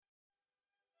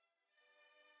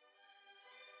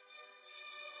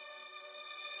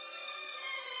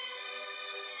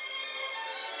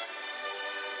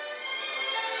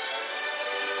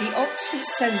The Oxford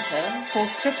Centre for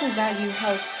Triple Value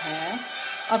Healthcare,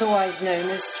 otherwise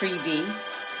known as 3V,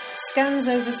 scans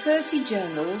over 30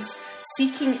 journals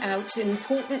seeking out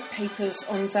important papers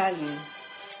on value.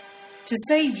 To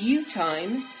save you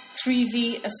time,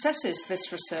 3V assesses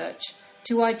this research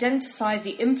to identify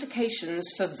the implications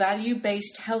for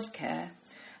value-based healthcare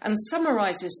and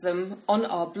summarises them on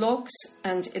our blogs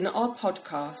and in our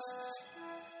podcasts.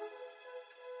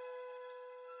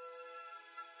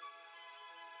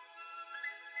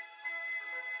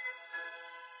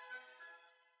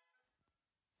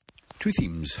 Two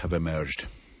themes have emerged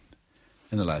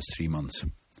in the last 3 months.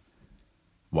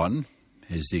 One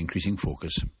is the increasing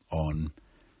focus on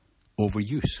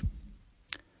overuse,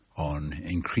 on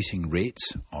increasing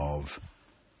rates of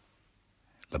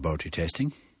laboratory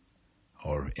testing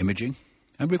or imaging,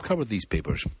 and we've covered these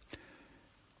papers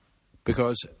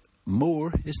because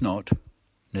more is not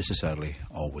necessarily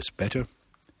always better,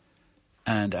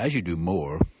 and as you do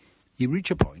more, you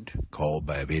reach a point called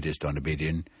by Avedis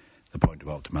Donabedian the point of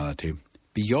optimality,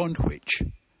 beyond which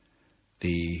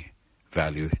the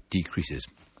value decreases.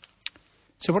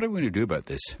 So what are we going to do about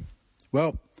this?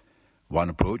 Well, one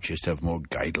approach is to have more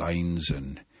guidelines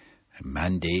and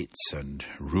mandates and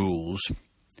rules,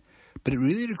 but it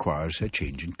really requires a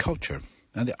change in culture.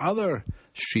 And the other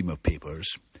stream of papers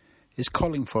is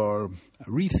calling for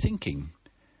rethinking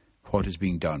what is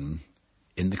being done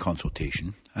in the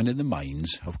consultation and in the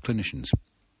minds of clinicians.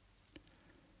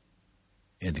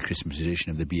 In the Christmas edition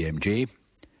of the BMJ,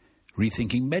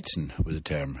 rethinking medicine was a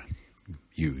term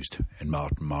used in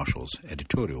Martin Marshall's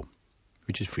editorial,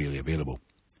 which is freely available.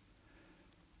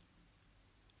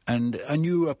 And a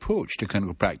new approach to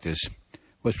clinical practice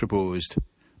was proposed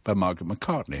by Margaret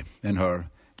McCartney in her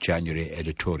January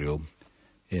editorial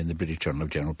in the British Journal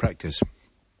of General Practice.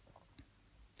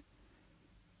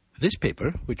 This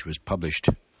paper, which was published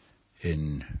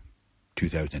in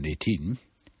 2018,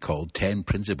 called 10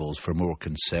 Principles for More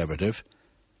Conservative,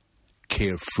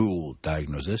 Careful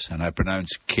Diagnosis, and I pronounce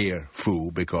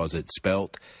careful because it's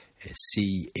spelt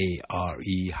C-A-R-E-F-U-L-L,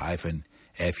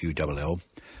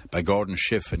 by Gordon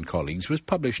Schiff and colleagues, was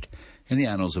published in the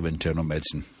Annals of Internal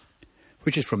Medicine,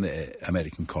 which is from the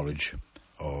American College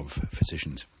of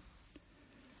Physicians.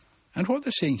 And what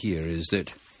they're saying here is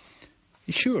that,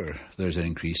 sure, there's an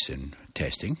increase in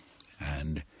testing,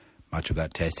 and much of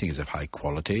that testing is of high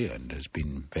quality and has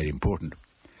been very important.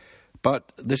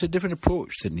 But there's a different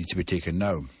approach that needs to be taken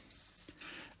now.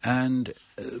 And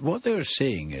what they're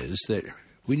saying is that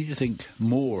we need to think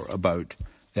more about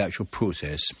the actual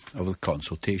process of the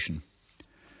consultation.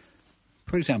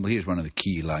 For example, here's one of the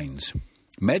key lines.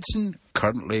 Medicine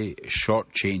currently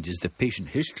shortchanges the patient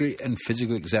history and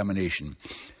physical examination,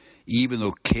 even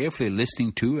though carefully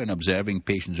listening to and observing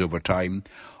patients over time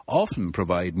often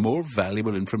provide more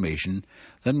valuable information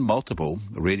than multiple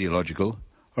radiological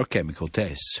or chemical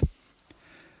tests.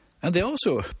 And they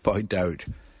also point out,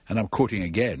 and I'm quoting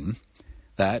again,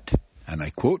 that, and I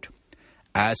quote,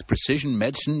 as precision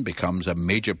medicine becomes a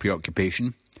major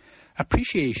preoccupation,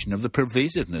 appreciation of the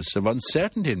pervasiveness of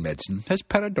uncertainty in medicine has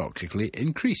paradoxically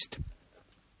increased.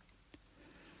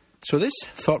 So this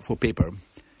thoughtful paper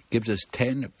gives us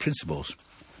 10 principles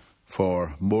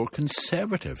for more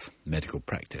conservative medical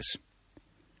practice,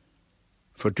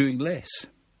 for doing less,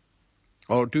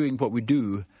 or doing what we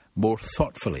do more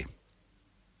thoughtfully.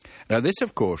 Now, this,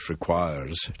 of course,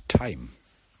 requires time.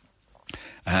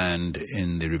 And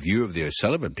in the review of the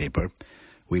O'Sullivan paper,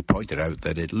 we pointed out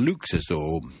that it looks as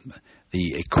though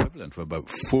the equivalent of about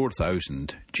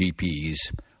 4,000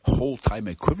 GPs, whole-time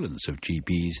equivalents of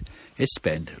GPs, is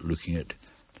spent looking at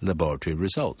laboratory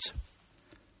results.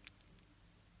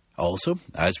 Also,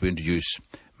 as we introduce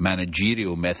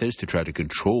managerial methods to try to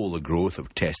control the growth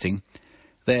of testing,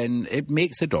 then it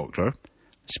makes the doctor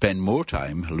spend more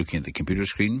time looking at the computer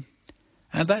screen,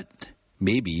 and that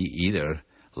may be either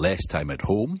less time at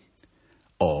home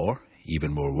or,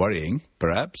 even more worrying,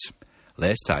 perhaps,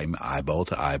 less time eyeball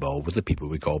to eyeball with the people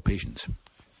we call patients.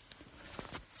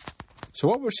 So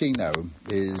what we're seeing now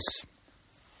is,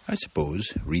 I suppose,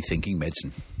 rethinking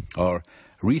medicine or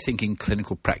rethinking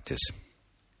clinical practice.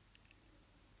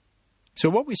 So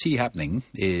what we see happening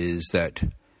is that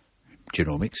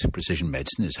genomics, precision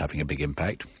medicine, is having a big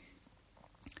impact.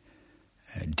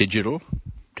 Digital,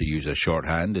 to use a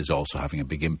shorthand, is also having a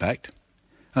big impact.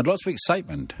 And lots of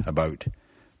excitement about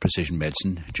precision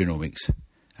medicine, genomics,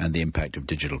 and the impact of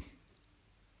digital.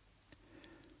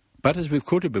 But as we've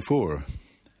quoted before,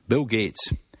 Bill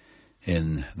Gates,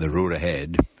 in The Road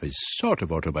Ahead, his sort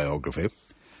of autobiography,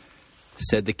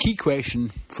 said the key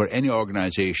question for any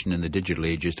organisation in the digital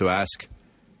age is to ask,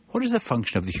 what is the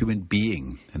function of the human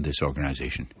being in this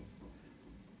organisation?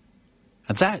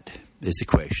 And that is the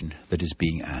question that is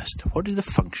being asked. What is the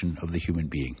function of the human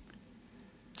being?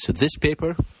 So this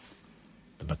paper,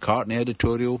 the McCartney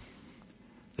editorial,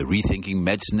 the Rethinking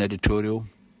Medicine editorial,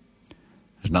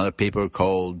 there's another paper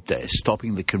called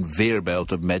Stopping the Conveyor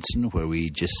Belt of Medicine, where we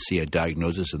just see a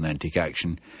diagnosis and then take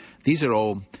action. These are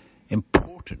all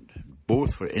important,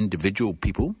 both for individual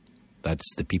people,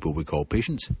 that's the people we call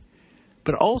patients,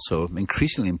 but also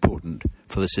increasingly important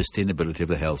for the sustainability of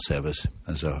the health service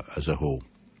as a whole.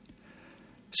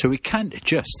 So we can't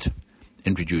just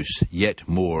introduce yet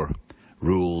more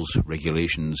rules,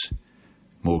 regulations,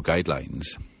 more guidelines.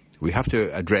 We have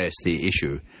to address the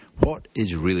issue, what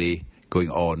is really going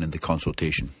on in the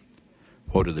consultation?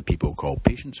 What do the people called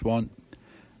patients want?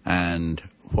 And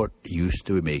what use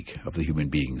do we make of the human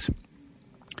beings?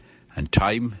 And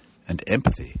time and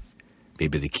empathy may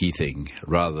be the key thing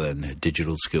rather than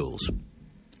digital skills.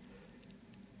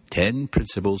 10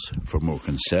 principles for more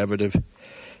conservative,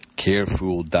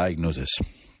 careful diagnosis.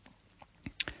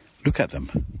 Look at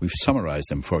them. We've summarised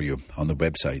them for you on the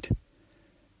website.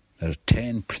 There are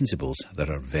 10 principles that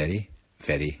are very,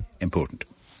 very important.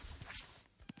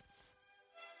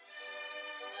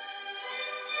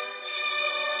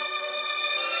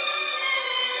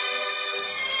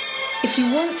 If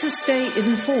you want to stay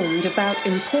informed about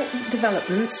important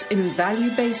developments in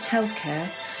value-based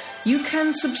healthcare, you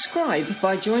can subscribe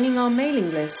by joining our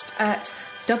mailing list at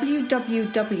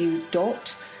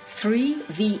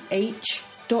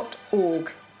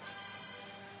www.3vh.org.